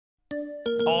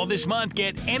All this month,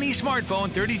 get any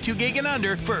smartphone 32 gig and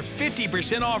under for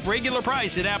 50% off regular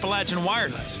price at Appalachian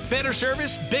Wireless. Better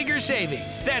service, bigger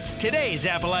savings. That's today's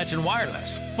Appalachian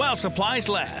Wireless. While supplies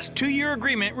last, 2-year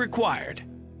agreement required.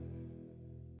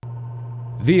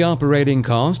 The operating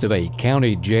cost of a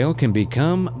county jail can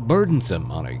become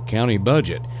burdensome on a county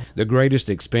budget. The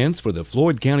greatest expense for the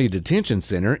Floyd County Detention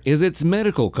Center is its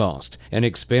medical cost, an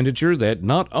expenditure that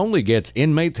not only gets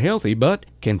inmates healthy but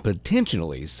can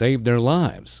potentially save their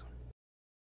lives.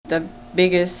 The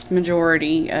biggest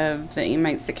majority of the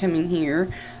inmates that come in here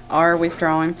are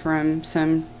withdrawing from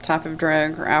some type of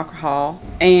drug or alcohol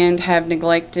and have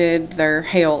neglected their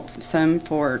health, some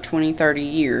for 20, 30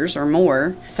 years or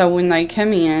more. So when they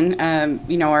come in,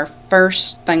 our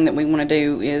first thing that we want to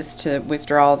do is to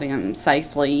withdraw them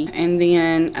safely and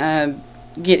then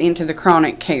get into the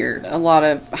chronic care. A lot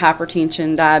of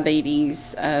hypertension,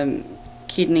 diabetes,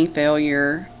 kidney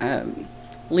failure,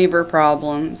 liver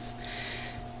problems.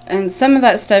 And some of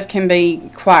that stuff can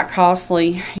be quite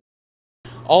costly.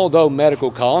 Although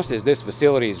medical cost is this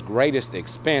facility's greatest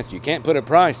expense, you can't put a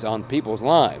price on people's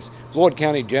lives. Floyd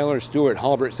County Jailer Stuart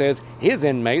Halbert says his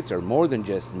inmates are more than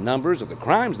just numbers of the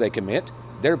crimes they commit,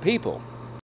 they're people.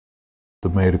 The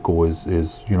medical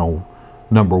is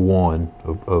number one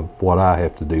of what I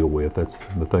have to deal with. That's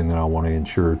the thing that I want to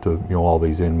ensure to all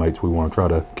these inmates. We want to try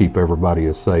to keep everybody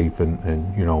as safe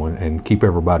and keep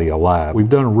everybody alive. We've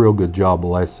done a real good job the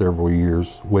last several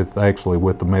years with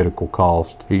the medical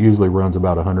cost. It usually runs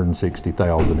about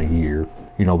 $160,000 a year.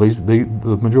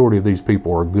 The majority of these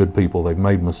people are good people. They've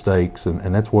made mistakes,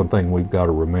 and that's one thing we've got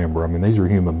to remember. I mean, these are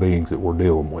human beings that we're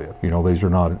dealing with. These are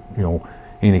not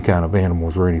any kind of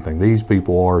animals or anything. These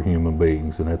people are human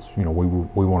beings, and that's we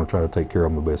want to try to take care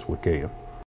of them the best we can.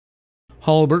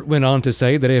 Halbert went on to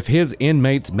say that if his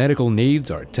inmates' medical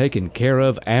needs are taken care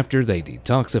of after they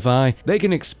detoxify, they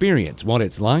can experience what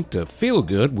it's like to feel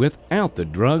good without the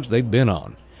drugs they've been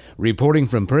on. Reporting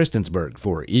from Prestonsburg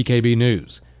for EKB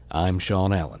News, I'm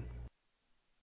Sean Allen.